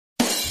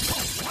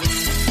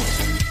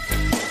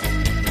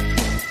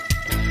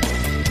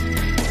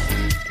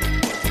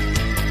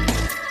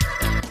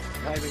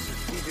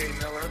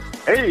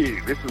Hey,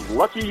 this is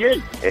Lucky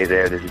Yates. Hey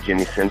there, this is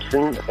Jimmy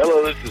Simpson.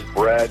 Hello, this is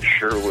Brad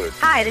Sherwood.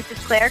 Hi, this is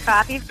Claire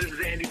Coffey. This is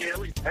Andy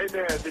Daly. Hey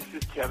there, this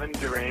is Kevin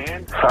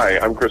Durant. Hi,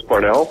 I'm Chris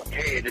Parnell.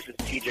 Hey, this is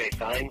TJ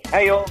Sainz.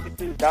 Hey all, this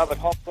is David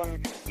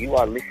Hoffman. You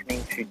are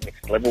listening to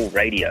Next Level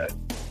Radio.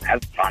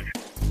 Have fun.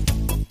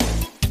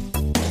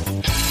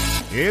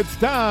 It's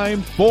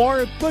time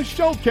for the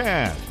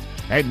Showcast.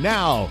 And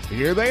now,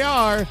 here they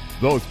are,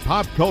 those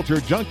pop culture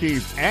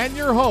junkies and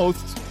your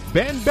hosts,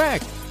 Ben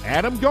Beck,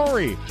 Adam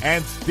Gorey,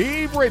 and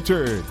Steve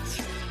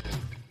Richards.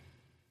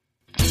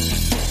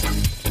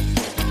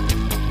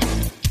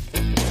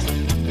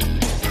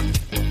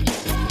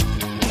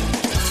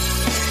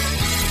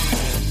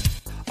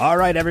 All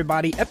right,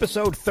 everybody,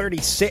 episode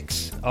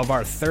 36 of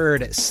our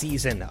third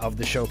season of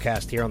the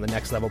Showcast here on the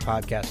Next Level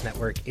Podcast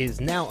Network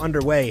is now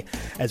underway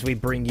as we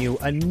bring you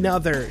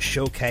another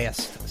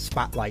Showcast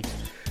Spotlight.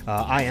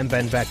 I am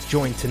Ben Beck,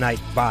 joined tonight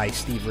by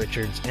Steve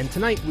Richards, and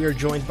tonight we are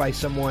joined by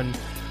someone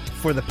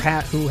who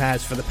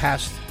has for the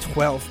past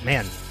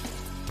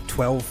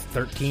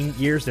 13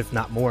 years, if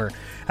not more,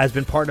 has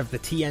been part of the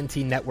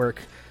TNT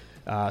network,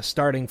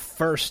 starting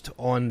first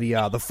on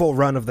the full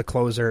run of The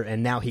Closer,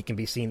 and now he can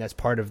be seen as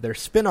part of their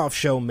spin-off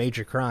show,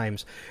 Major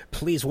Crimes.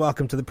 Please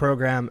welcome to the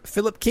program,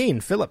 Phillip Keene.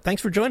 Phillip,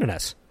 thanks for joining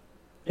us.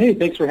 Hey,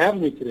 thanks for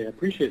having me today. I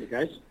appreciate it,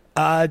 guys.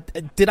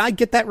 Did I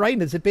get that right?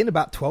 Has it been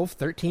about 12,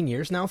 13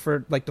 years now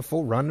for like the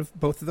full run of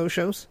both of those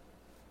shows?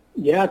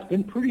 Yeah, it's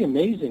been pretty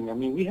amazing. I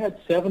mean, we had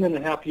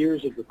 7.5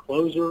 years of The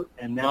Closer,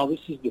 and now this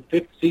is the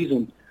 5th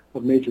season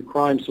of Major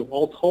Crimes. So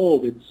all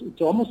told, it's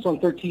almost on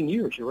 13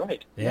 years. You're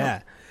right. Yeah.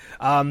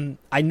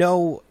 I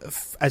know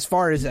as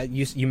far as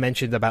you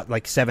mentioned about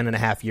like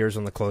 7.5 years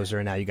on The Closer,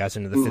 and now you guys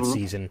into the 5th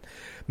season,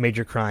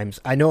 Major Crimes.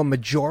 I know a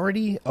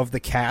majority of the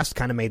cast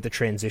kind of made the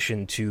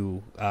transition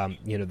to,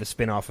 the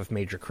spinoff of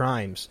Major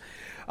Crimes.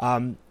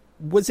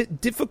 Was it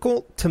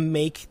difficult to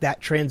make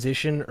that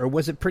transition, or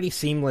was it pretty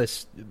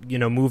seamless,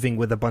 moving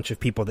with a bunch of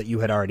people that you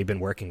had already been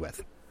working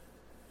with?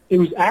 It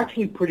was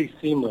actually pretty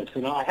seamless,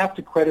 and I have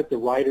to credit the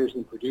writers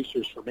and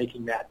producers for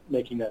making that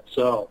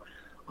so.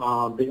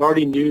 They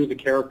already knew the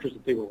characters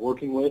that they were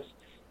working with,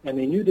 and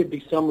they knew there'd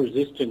be some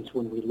resistance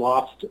when we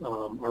lost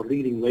our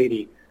leading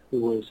lady,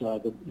 who was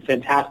the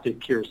fantastic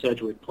Kira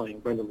Sedgwick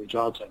playing Brendan Lee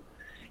Johnson.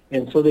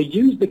 And so they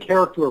used the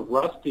character of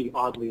Rusty,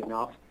 oddly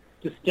enough,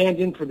 to stand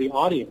in for the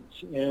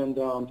audience. And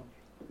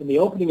in the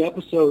opening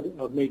episode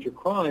of Major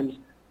Crimes,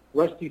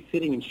 Rusty's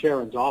sitting in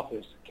Sharon's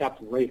office,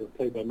 Captain Rader,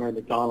 played by Mary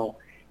McDonnell,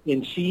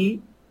 and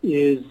she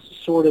is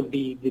sort of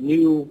the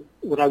new,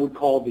 what I would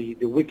call the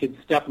wicked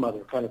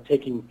stepmother, kind of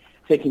taking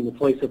the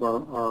place of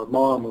our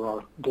mom or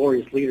our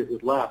glorious leader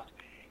who'd left.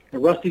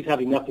 And Rusty's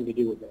having nothing to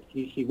do with it.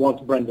 He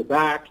wants Brenda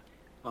back.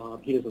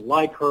 He doesn't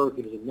like her.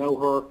 He doesn't know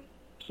her.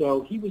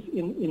 So he was,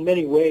 in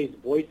many ways,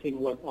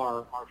 voicing what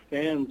our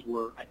fans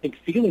were, I think,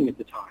 feeling at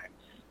the time.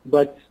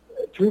 But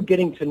through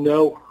getting to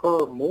know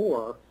her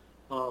more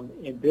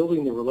and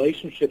building the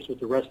relationships with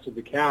the rest of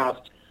the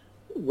cast,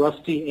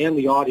 Rusty and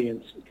the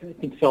audience, I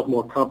think, felt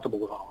more comfortable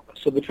with all of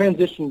us. So the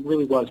transition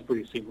really was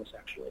pretty seamless,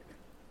 actually.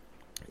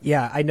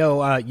 Yeah, I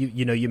know.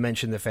 You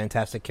mentioned the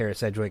fantastic Kira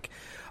Sedgwick,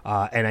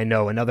 and I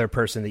know another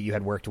person that you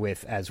had worked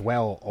with as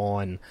well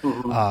on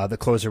The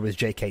Closer was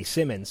J.K.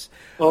 Simmons.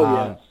 Oh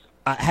yes.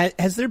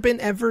 Has there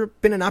ever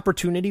been an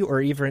opportunity, or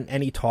even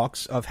any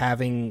talks of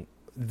having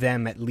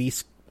them at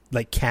least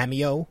like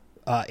cameo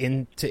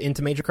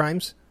into Major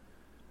Crimes?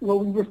 Well,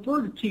 we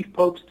refer to Chief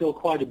Pope still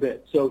quite a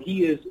bit, so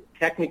he is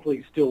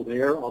technically still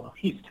there, although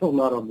he's still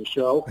not on the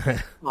show.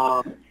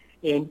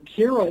 And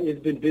Kira has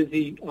been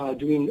busy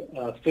doing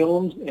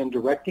films and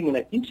directing, and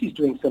I think she's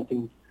doing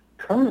something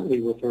currently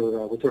with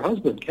her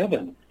husband,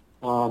 Kevin,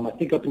 I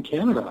think up in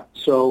Canada.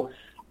 So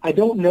I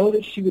don't know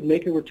that she would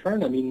make a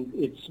return. I mean,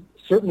 it's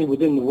certainly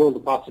within the world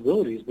of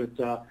possibilities, but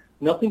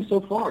nothing so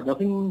far,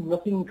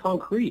 nothing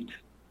concrete.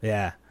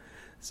 Yeah.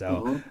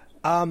 So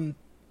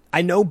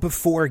I know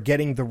before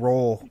getting the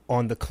role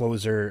on The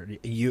Closer,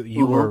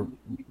 you were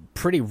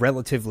pretty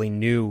relatively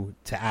new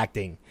to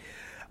acting.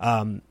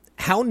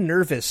 How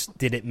nervous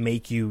did it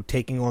make you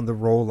taking on the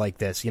role like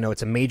this?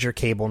 It's a major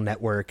cable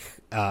network,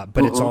 but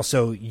it's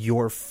also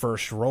your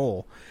first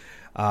role.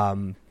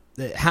 Was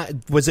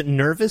it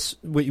nervous?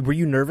 Were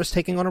you nervous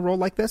taking on a role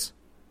like this?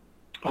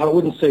 I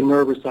wouldn't say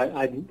nervous.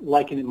 I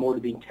liken it more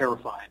to being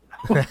terrified.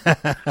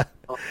 I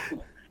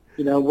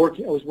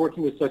was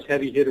working with such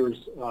heavy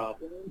hitters,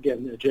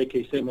 again,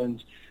 J.K.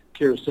 Simmons,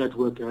 Kira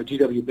Sedgwick,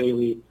 G.W.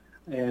 Bailey,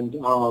 and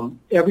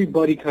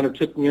everybody kind of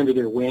took me under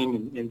their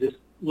wing and just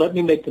let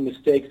me make the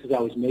mistakes as I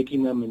was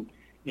making them and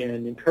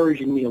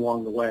encouraging me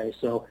along the way.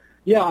 So,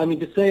 yeah, I mean,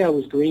 to say I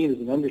was green is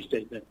an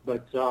understatement,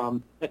 but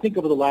I think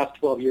over the last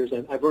 12 years,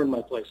 I've earned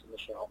my place in the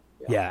show.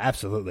 Yeah,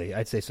 absolutely.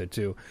 I'd say so,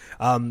 too.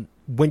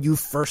 When you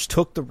first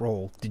took the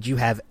role, did you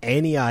have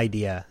any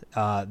idea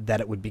that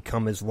it would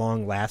become as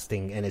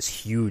long-lasting and as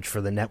huge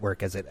for the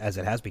network as it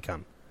has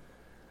become?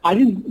 I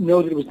didn't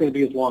know that it was going to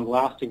be as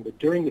long-lasting, but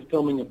during the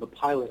filming of the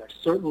pilot, I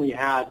certainly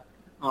had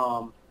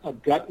a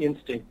gut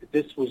instinct that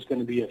this was going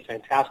to be a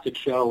fantastic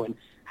show and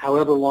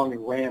however long it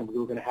ran, we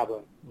were going to have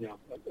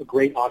a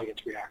great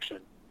audience reaction.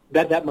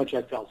 That much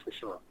I felt for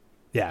sure.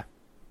 Yeah.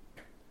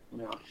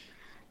 Yeah.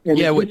 And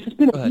it's just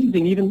been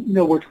amazing. Even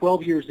we're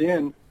 12 years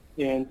in,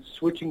 and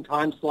switching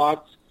time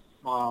slots,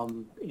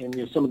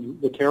 and some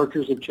of the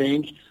characters have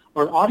changed.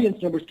 Our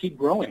audience numbers keep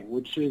growing,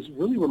 which is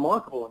really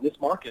remarkable in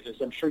this market, as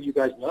I'm sure you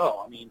guys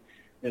know. I mean,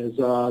 as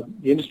the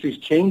industry's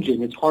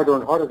changing, it's harder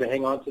and harder to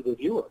hang on to the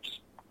viewers.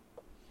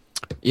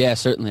 Yeah,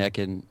 certainly.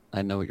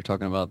 I know what you're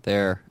talking about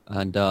there,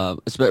 and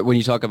when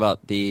you talk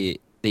about the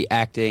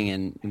acting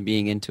and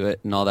being into it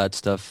and all that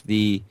stuff,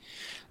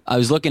 I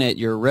was looking at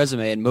your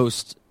resume, and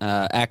most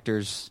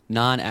actors'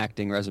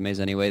 non-acting resumes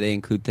anyway, they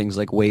include things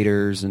like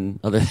waiters and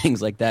other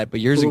things like that. But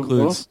yours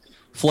includes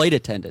flight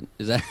attendant.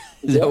 Is that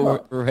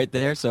what we're right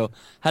there? So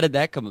how did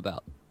that come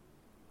about?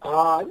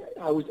 I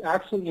was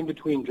actually in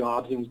between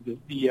jobs. It was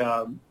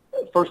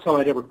the first time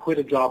I'd ever quit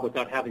a job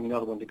without having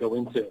another one to go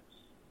into.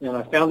 And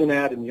I found an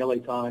ad in the LA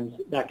Times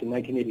back in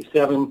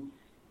 1987,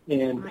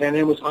 and Pan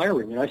Am was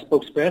hiring. And I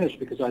spoke Spanish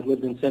because I'd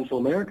lived in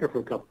Central America for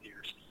a couple of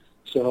years.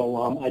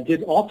 So I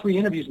did all 3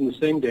 interviews in the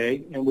same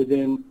day, and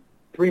within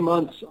 3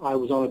 months, I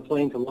was on a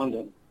plane to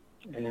London.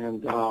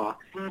 And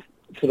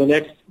for the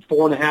next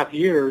 4.5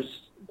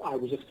 years, I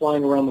was just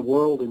flying around the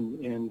world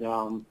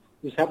and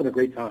just having a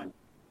great time.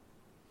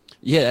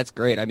 Yeah, that's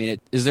great. I mean,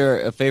 is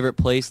there a favorite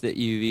place that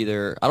you've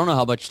I don't know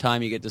how much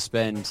time you get to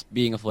spend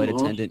being a flight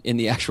attendant in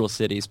the actual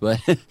cities, but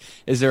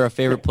is there a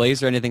favorite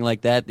place or anything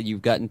like that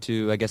you've gotten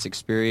to, I guess,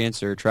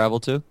 experience or travel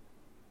to?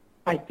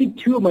 I think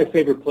 2 of my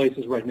favorite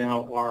places right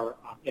now are,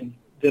 and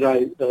that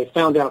I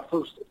found out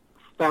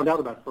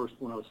about first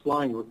when I was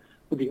flying,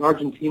 would be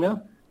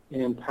Argentina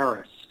and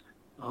Paris.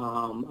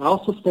 I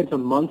also spent a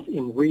month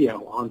in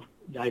Rio.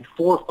 I had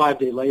 4 or 5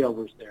 day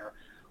layovers there,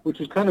 which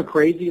was kind of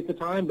crazy at the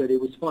time, but it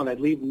was fun. I'd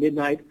leave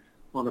midnight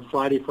on a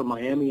Friday from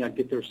Miami. I'd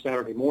get there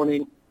Saturday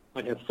morning.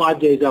 I'd have 5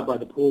 days out by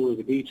the pool or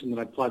the beach, and then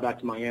I'd fly back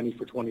to Miami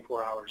for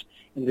 24 hours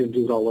and then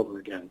do it all over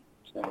again.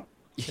 So.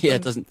 Yeah,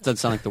 it doesn't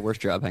sound like the worst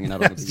job hanging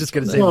out on the beach. I was just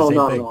going to say the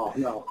same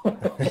thing. No.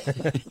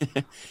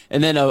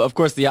 And then, of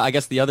course, I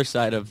guess the other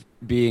side of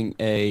being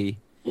a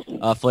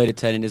flight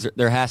attendant is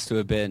there has to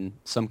have been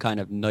some kind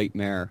of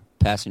nightmare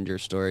passenger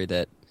story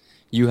that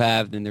you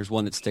have, and there's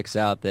one that sticks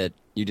out that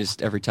you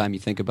just, every time you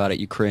think about it,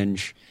 you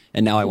cringe,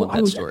 and now I want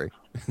that story.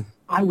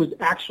 I was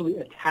actually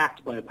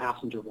attacked by a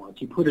passenger once.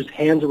 He put his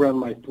hands around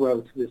my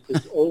throat,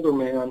 this older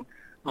man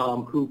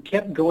who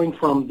kept going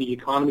from the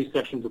economy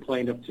section of the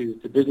plane up to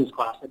business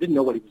class. I didn't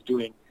know what he was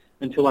doing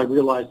until I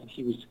realized that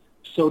he was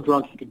so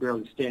drunk he could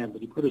barely stand,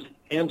 but he put his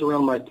hands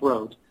around my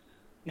throat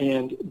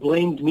and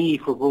blamed me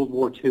for World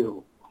War II.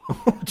 Oh,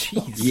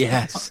 jeez.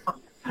 Yes.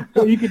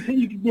 So you could,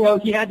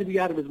 he had to be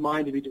out of his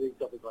mind to be doing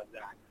something like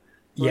that.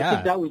 So yeah. I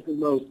think that was the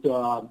most,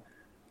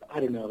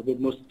 the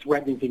most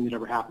threatening thing that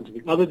ever happened to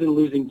me, other than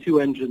losing 2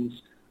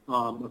 engines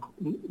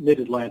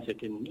mid-Atlantic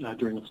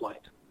during a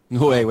flight.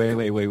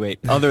 Wait.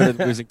 Other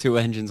than losing 2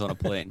 engines on a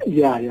plane.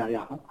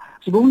 Yeah.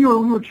 So, but we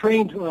were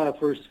trained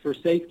for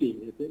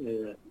safety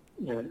in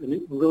a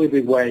really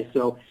big way.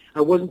 So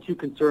I wasn't too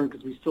concerned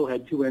because we still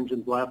had 2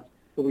 engines left,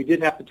 but we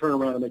did have to turn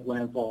around and make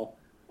landfall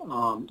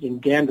in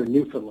Gander,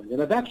 Newfoundland,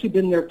 and I've actually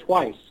been there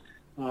twice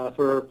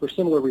for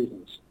similar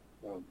reasons.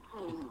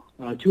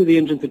 2 of the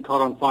engines had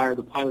caught on fire.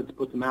 The pilots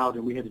put them out,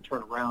 and we had to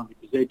turn around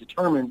because they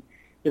determined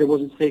that it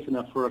wasn't safe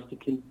enough for us to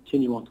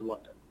continue on to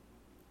London.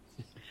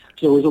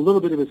 So it was a little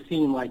bit of a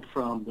scene like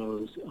from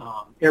those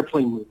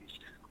airplane movies.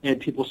 I had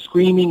people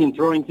screaming and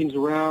throwing things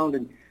around,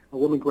 and a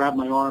woman grabbed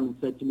my arm and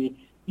said to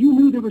me, "You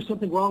knew there was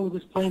something wrong with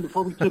this plane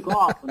before we took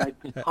off." And I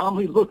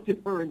calmly looked at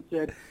her and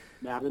said,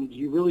 "Madam, do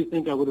you really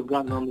think I would have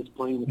gotten on this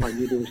plane if I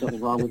knew there was something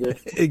wrong with it?"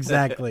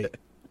 Exactly.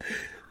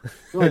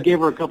 So I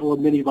gave her a couple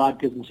of mini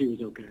vodkas, and she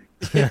was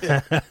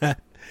okay.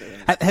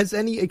 Has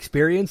any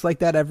experience like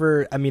that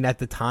ever, I mean, at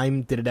the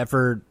time, did it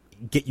ever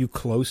get you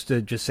close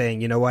to just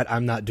saying, you know what,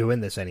 I'm not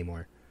doing this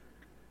anymore?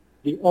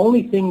 The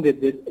only thing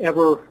that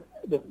ever,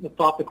 the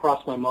thought that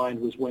crossed my mind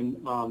was when,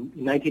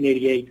 in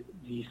 1988,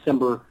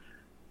 December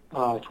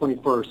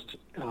 21st,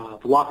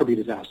 the Lockerbie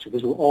disaster.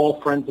 Those were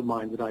all friends of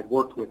mine that I'd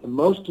worked with, and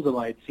most of them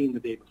I had seen the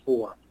day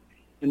before.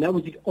 And that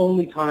was the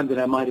only time that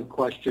I might have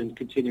questioned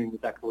continuing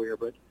with that career.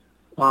 But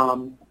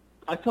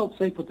I felt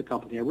safe with the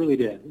company. I really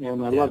did.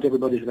 And I loved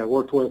everybody that I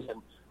worked with,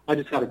 and I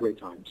just had a great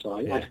time. So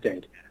I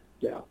stayed.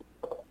 Yeah.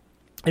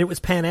 And it was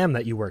Pan Am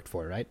that you worked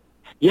for, right?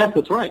 Yes,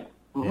 that's right.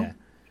 Mm-hmm. Yeah.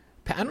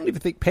 I don't even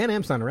think Pan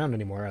Am's not around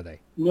anymore, are they?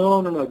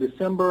 No.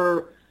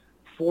 December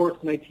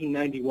 4th,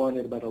 1991,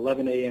 at about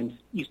 11 a.m.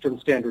 Eastern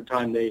Standard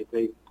Time, they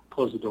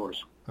closed the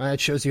doors. It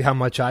shows you how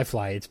much I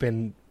fly. It's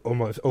been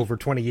almost over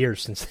 20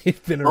 years since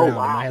they've been around, and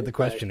I had to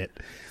question it.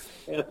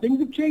 Yeah, things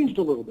have changed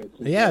a little bit.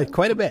 Yeah,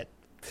 quite a bit.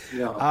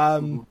 Yeah.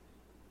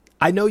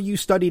 I know you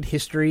studied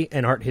history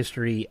and art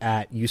history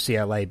at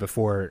UCLA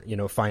before,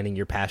 finding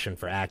your passion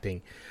for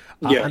acting.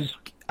 Yes.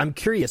 I'm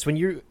curious,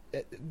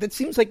 that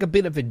seems like a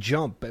bit of a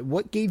jump.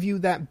 What gave you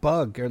that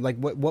bug, or like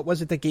what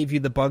was it that gave you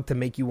the bug to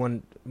make you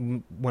want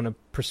to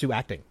pursue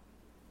acting?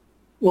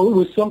 Well, it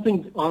was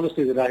something,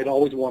 honestly, that I had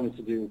always wanted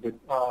to do, but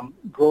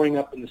growing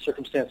up in the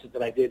circumstances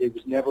that I did, it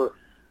was never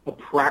a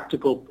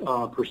practical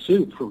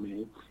pursuit for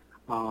me.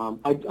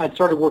 I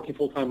started working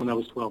full-time when I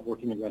was 12,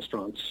 working in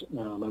restaurants.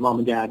 My mom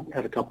and dad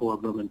had a couple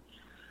of them, and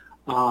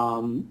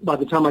by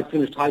the time I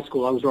finished high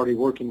school, I was already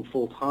working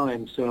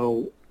full-time,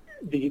 so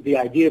the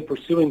idea of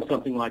pursuing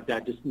something like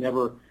that just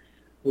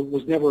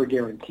was never a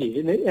guarantee,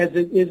 and as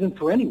it isn't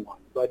for anyone.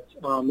 But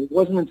it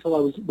wasn't until I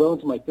was well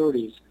into my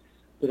 30s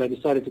that I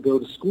decided to go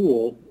to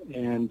school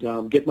and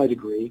get my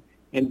degree.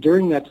 And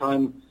during that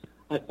time,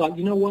 I thought,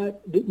 you know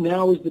what?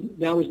 Now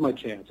is my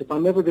chance. If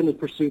I'm ever going to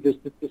pursue this,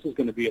 this is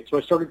going to be it. So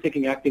I started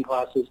taking acting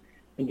classes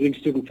and doing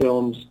student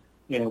films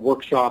and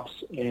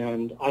workshops.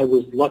 And I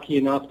was lucky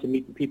enough to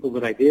meet the people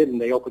that I did,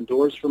 and they opened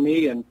doors for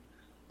me. And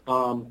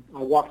I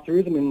walked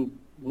through them,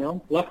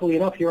 and luckily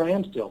enough, here I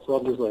am still,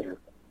 12 years later.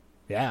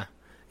 Yeah.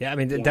 I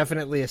mean,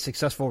 definitely a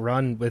successful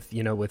run with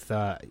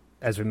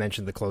as we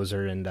mentioned, The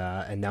Closer and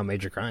now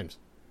Major Crimes.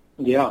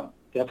 Yeah,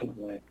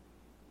 definitely.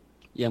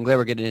 Yeah, I'm glad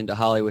we're getting into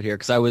Hollywood here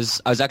because I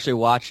was actually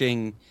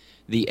watching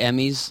the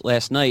Emmys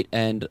last night,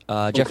 and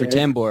Jeffrey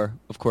Tambor,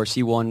 of course,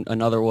 he won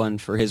another one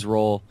for his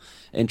role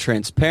in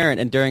Transparent.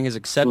 And during his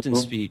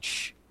acceptance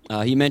speech,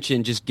 he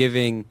mentioned just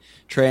giving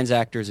trans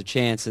actors a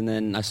chance. And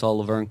then I saw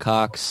Laverne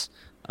Cox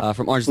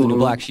from Orange is the New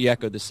Black. She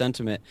echoed the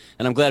sentiment.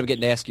 And I'm glad I'm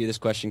getting to ask you this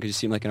question because you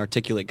seem like an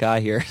articulate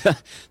guy here.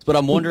 But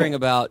I'm wondering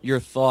about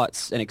your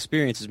thoughts and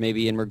experiences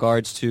maybe in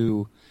regards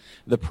to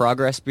the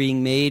progress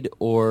being made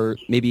or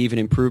maybe even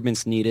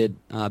improvements needed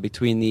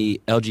between the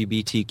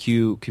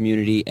LGBTQ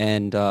community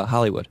and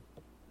Hollywood.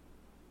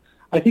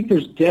 I think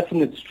there's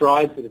definite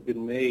strides that have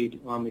been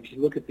made. If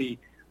you look at the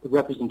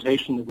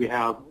representation that we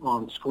have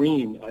on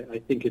screen, I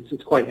think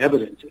it's quite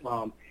evident.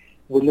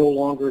 We're no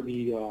longer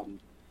the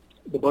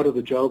butt of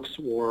the jokes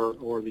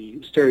or the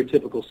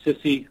stereotypical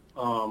sissy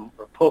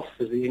or puff,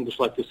 as the English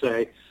like to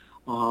say.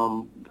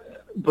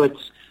 But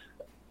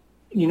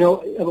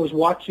I was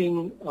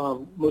watching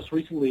most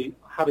recently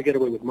How to Get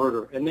Away with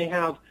Murder, and they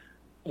have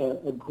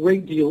a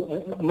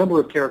number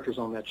of characters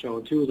on that show,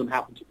 and two of them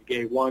happen to be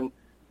gay. One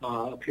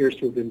appears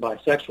to have been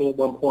bisexual at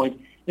one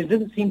point. It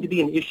doesn't seem to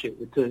be an issue.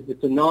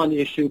 It's a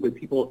non-issue, but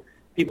people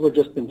are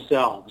just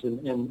themselves,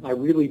 and I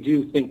really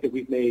do think that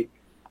we've made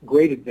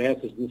great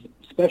advances,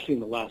 especially in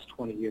the last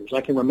 20 years.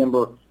 I can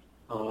remember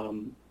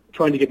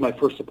trying to get my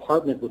first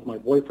apartment with my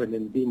boyfriend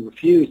and being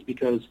refused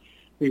because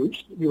we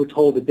were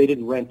told that they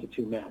didn't rent to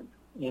two men.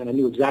 And I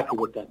knew exactly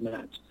what that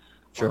meant.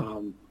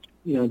 Sure.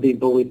 Being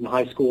bullied in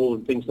high school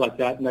and things like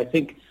that. And I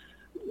think,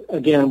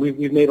 again,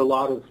 we've made a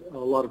lot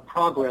of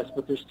progress,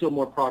 but there's still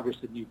more progress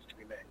that needs to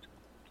be made.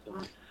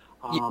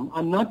 So,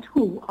 I'm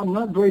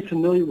not very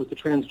familiar with the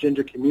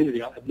transgender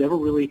community. I've never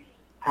really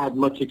had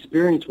much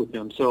experience with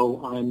them,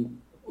 so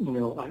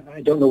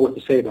I don't know what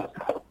to say about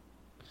that.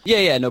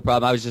 Yeah, no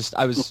problem.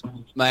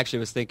 I actually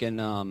was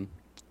thinking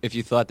if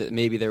you thought that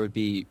maybe there would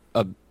be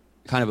a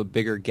kind of a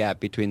bigger gap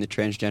between the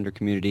transgender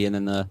community and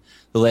then the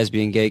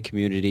lesbian gay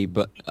community,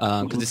 but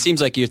because it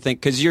seems like you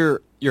think, because your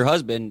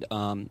husband,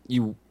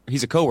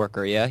 he's a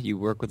coworker, yeah, you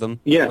work with him,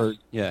 yes.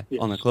 Yes.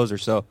 On The Closer,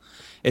 so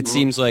it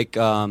seems like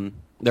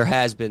there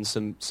has been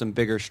some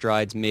bigger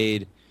strides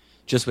made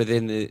just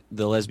within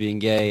the lesbian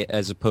gay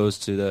as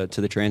opposed to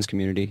the trans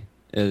community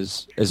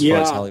as far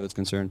as Hollywood's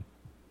concerned.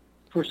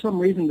 For some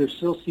reason, there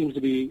still seems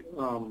to be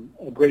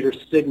a greater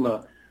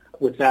stigma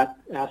with that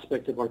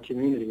aspect of our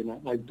community,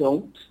 and I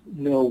don't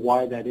know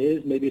why that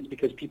is. Maybe it's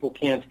because people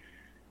can't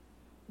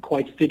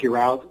quite figure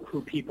out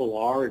who people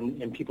are,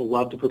 and people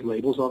love to put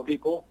labels on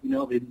people.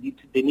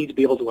 They need to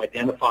be able to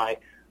identify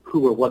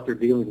who or what they're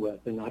dealing with,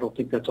 and I don't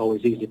think that's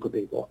always easy for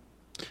people.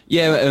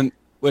 Yeah,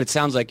 what it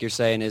sounds like you're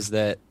saying is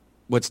that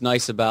what's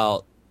nice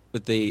about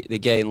with the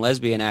gay and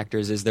lesbian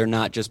actors is they're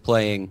not just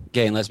playing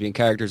gay and lesbian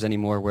characters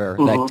anymore, where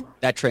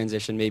that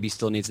transition maybe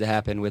still needs to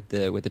happen with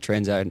the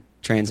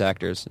trans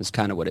actors is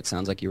kind of what it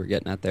sounds like you were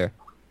getting at there.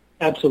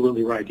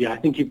 Absolutely right. Yeah, I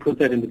think you put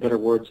that into better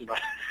words than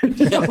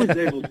I was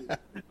able to.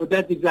 But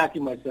that's exactly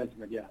my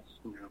sentiment, yes.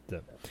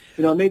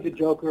 I made the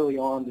joke early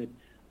on that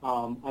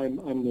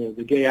I'm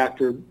the gay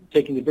actor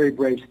taking the very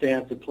brave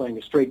stance of playing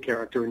a straight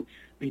character, and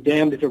be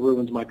damned if it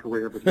ruins my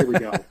career, but here we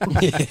go.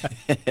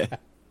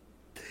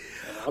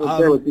 I don't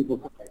care what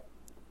people say.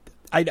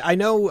 I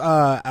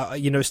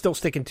know, still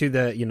sticking to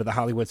the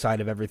Hollywood side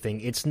of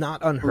everything, it's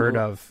not unheard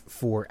of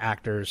for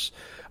actors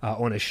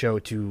on a show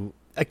to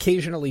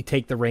occasionally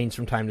take the reins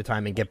from time to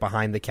time and get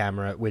behind the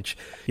camera, which,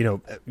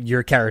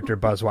 your character,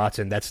 Buzz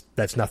Watson,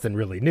 that's nothing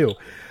really new.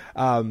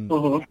 But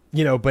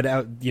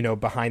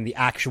behind the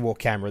actual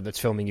camera that's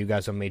filming you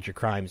guys on Major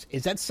Crimes,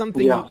 is that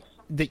something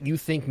that you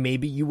think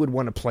maybe you would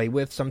want to play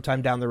with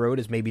sometime down the road,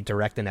 is maybe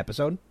direct an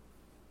episode?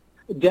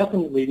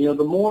 Definitely. The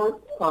more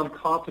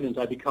confident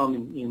I become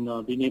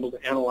in being able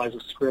to analyze a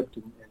script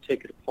and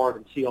take it apart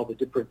and see all the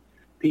different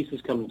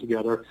pieces coming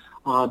together,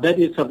 that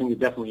is something that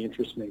definitely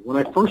interests me. When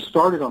I first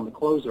started on The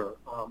Closer,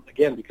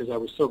 again, because I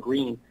was so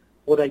green,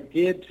 what I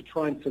did to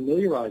try and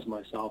familiarize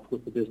myself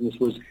with the business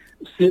was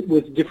sit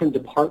with different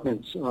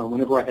departments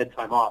whenever I had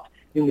time off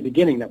in the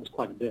beginning that was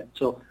quite a bit.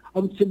 So I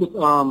would sit with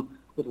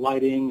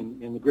lighting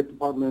and the grip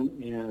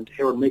department and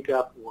hair and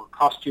makeup or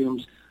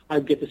costumes.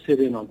 I'd get to sit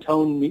in on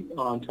tone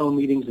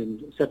meetings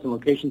and sets and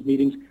locations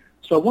meetings.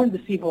 So I wanted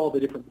to see how all the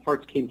different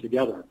parts came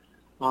together.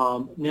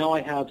 Now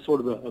I have sort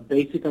of a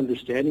basic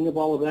understanding of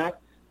all of that.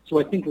 So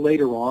I think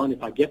later on,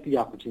 if I get the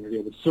opportunity,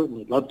 I would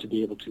certainly love to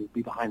be able to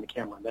be behind the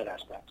camera in that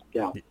aspect.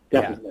 Yeah,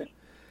 definitely.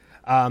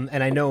 Yeah.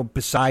 And I know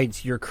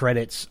besides your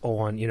credits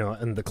on,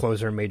 in the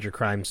closer and Major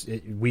Crimes,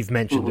 we've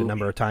mentioned a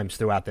number of times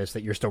throughout this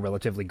that you're still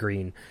relatively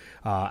green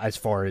as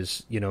far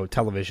as,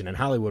 television and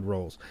Hollywood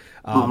roles.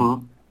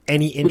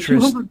 Any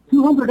interest?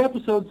 200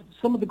 episodes,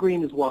 some of the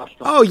green is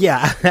washed off. Oh,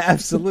 yeah,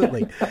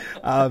 absolutely.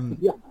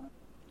 Yeah.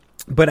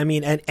 But, I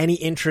mean, any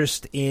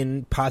interest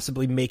in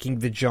possibly making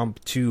the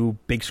jump to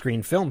big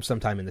screen film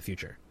sometime in the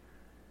future?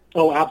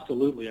 Oh,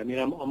 absolutely. I mean,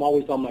 I'm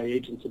always on my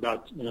agents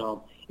about,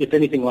 if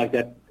anything like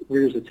that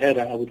rears its head,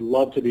 I would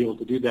love to be able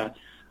to do that.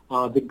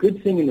 The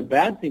good thing and the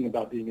bad thing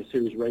about being a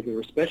series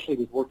regular, especially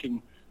with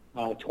working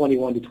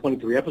 21 to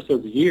 23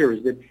 episodes a year,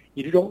 is that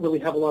you don't really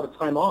have a lot of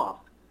time off.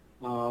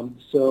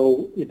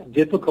 So it's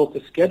difficult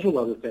to schedule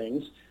other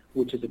things,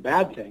 which is a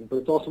bad thing, but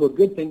it's also a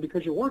good thing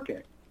because you're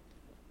working.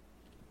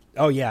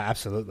 Oh yeah,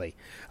 absolutely.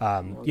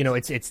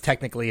 It's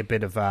technically a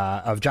bit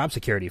of job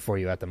security for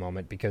you at the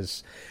moment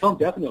because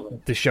definitely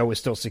the show is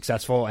still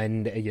successful,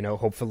 and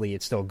hopefully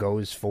it still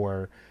goes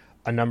for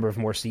a number of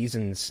more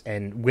seasons.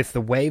 And with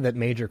the way that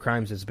Major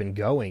Crimes has been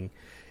going,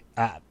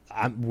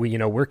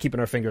 we're keeping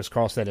our fingers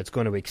crossed that it's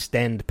going to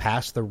extend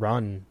past the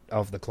run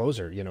of the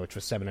closer, which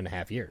was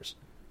 7.5 years.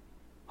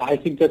 I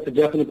think that's a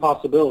definite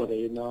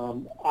possibility,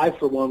 and I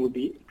for one would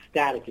be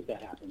ecstatic if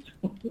that happens.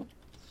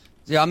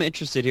 Yeah, I'm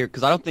interested here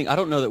because I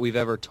don't know that we've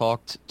ever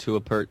talked to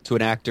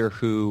an actor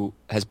who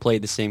has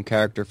played the same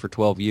character for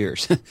 12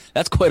 years.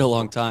 That's quite a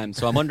long time.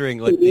 So I'm wondering,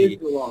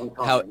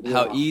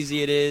 how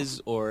easy it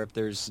is, or if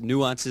there's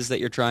nuances that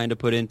you're trying to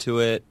put into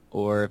it,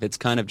 or if it's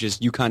kind of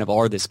just you kind of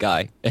are this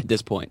guy at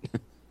this point.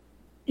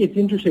 It's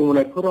interesting when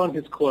I put on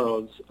his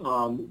clothes.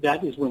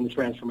 That is when the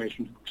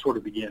transformation sort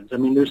of begins. I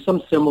mean, there's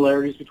some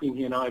similarities between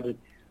he and I, but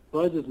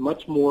Buzz is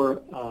much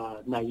more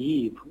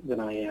naive than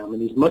I am,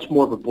 and he's much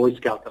more of a Boy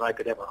Scout than I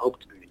could ever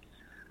hope to be.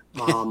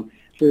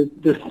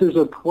 There's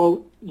a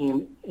quote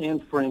in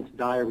Anne Frank's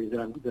diary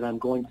that I'm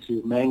going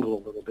to mangle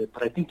a little bit,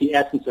 but I think the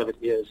essence of it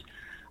is,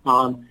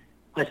 I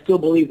still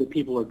believe that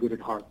people are good at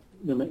heart,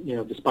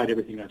 despite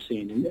everything I've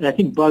seen, and I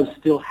think Buzz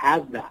still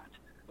has that,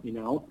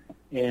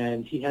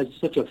 and he has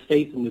such a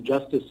faith in the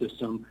justice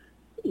system.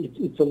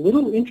 It's a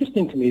little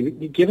interesting to me,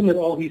 given that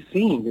all he's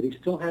seen, that he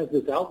still has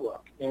this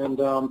outlook,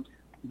 and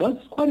Buzz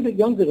is quite a bit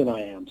younger than I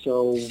am,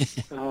 so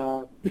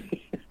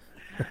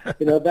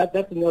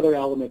that's another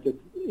element that's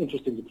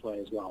interesting to play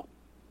as well.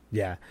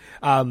 Yeah,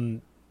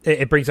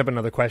 it brings up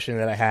another question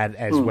that I had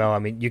as well. I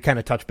mean, you kind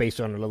of touched base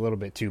on it a little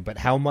bit too, but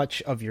how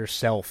much of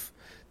yourself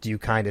do you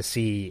kind of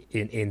see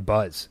in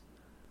Buzz?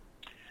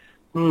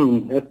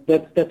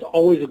 That's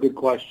always a good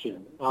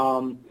question.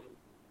 I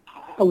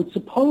would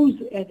suppose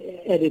at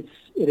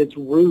its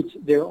roots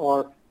there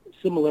are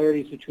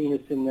similarities between us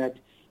in that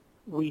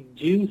we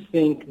do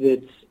think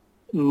that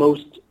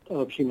most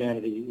of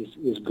humanity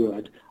is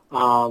good.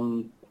 At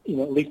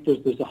least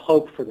there's a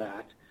hope for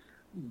that.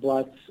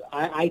 But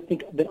I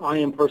think that I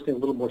am personally a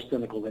little more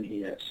cynical than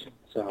he is.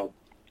 So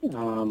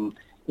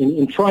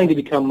in trying to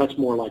become much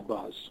more like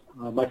Buzz.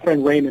 My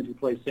friend Raymond, who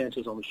plays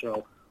Sanchez on the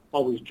show,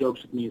 always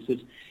jokes with me and says,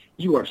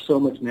 "You are so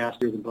much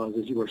nastier than Buzz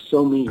is. You are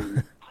so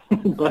mean.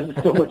 Buzz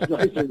is so much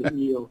nicer than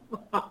you."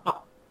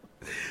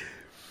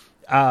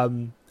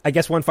 I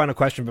guess one final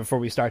question before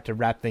we start to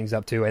wrap things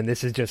up too, and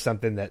this is just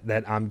something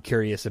that I'm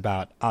curious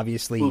about.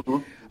 Obviously,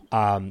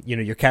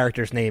 your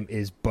character's name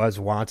is Buzz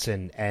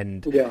Watson,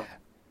 and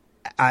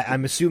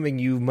I'm assuming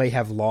you may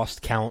have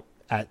lost count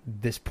at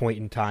this point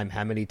in time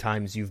how many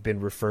times you've been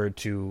referred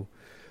to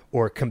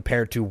or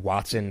compared to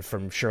Watson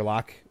from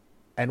Sherlock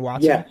and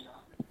Watson.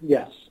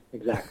 Yes,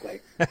 exactly.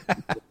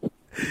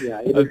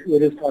 Yeah,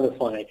 it is kind of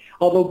funny.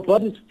 Although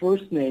Buzz's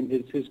first name,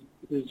 his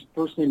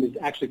first name is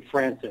actually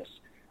Francis,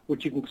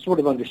 which you can sort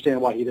of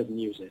understand why he doesn't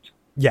use it.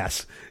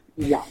 Yes.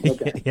 Yeah.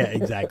 Okay. Yeah.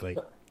 Exactly.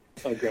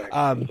 Okay.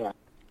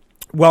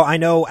 Well, I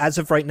know as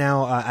of right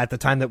now, at the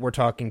time that we're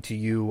talking to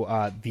you,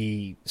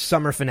 the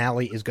summer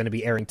finale is going to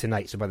be airing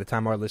tonight. So by the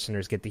time our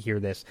listeners get to hear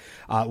this,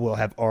 we'll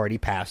have already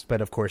passed.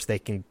 But of course, they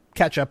can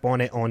catch up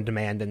on it on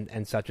demand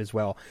and such as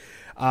well.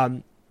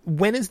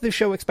 When is the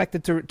show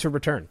expected to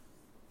return?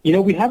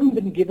 We haven't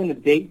been given a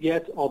date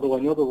yet, although I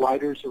know the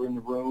writers are in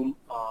the room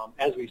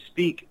as we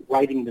speak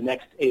writing the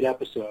next 8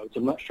 episodes.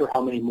 I'm not sure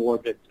how many more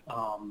that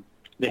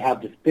they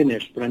have to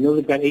finish, but I know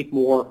they've got 8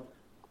 more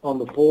on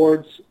the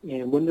boards,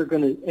 and when they're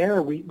going to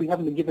air, we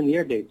haven't been given the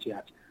air dates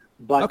yet.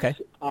 But okay.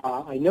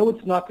 I know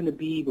it's not going to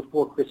be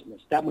before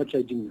Christmas. That much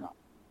I do know.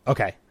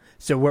 Okay.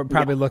 So we're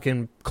probably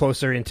looking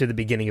closer into the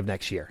beginning of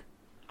next year.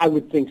 I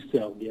would think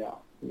so, yeah.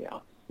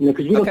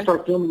 Because we don't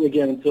start filming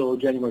again until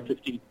January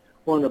 15th.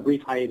 We're on a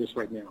brief hiatus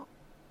right now.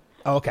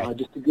 Okay.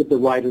 Just to give the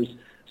writers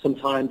some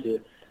time to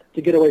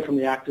get away from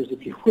the actors,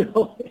 if you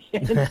will,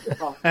 and to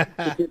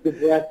take the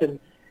breath and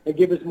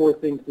give us more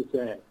things to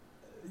say.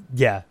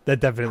 Yeah, that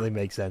definitely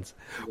makes sense.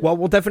 Well,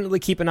 we'll definitely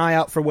keep an eye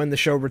out for when the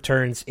show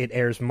returns. It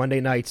airs Monday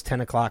nights, 10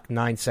 o'clock,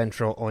 9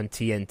 Central on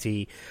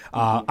TNT.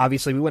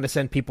 Obviously, we want to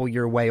send people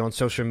your way on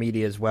social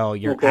media as well.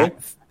 You're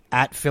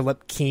at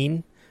Phillip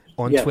Keene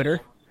on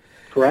Twitter.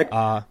 Correct.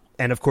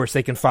 And, of course,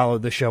 they can follow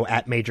the show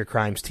at Major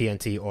Crimes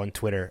TNT on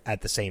Twitter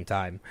at the same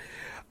time.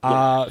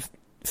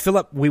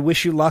 Phillip, we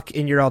wish you luck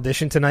in your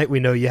audition tonight. We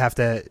know you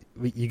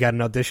got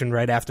an audition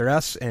right after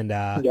us, and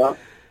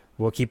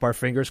we'll keep our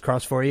fingers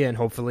crossed for you, and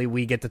hopefully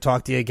we get to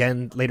talk to you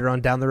again later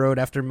on down the road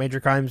after Major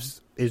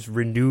Crimes is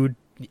renewed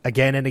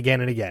again and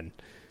again and again.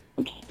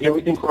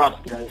 Everything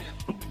crossed, guys.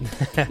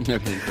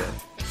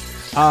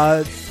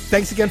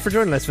 Thanks again for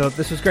joining us, Phillip.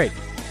 This was great.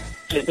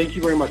 Yeah, thank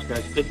you very much,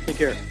 guys. Take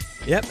care.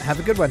 Yep, have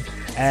a good one.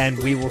 And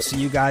we will see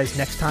you guys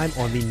next time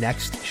on the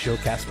next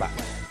Showcast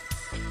Spotlight.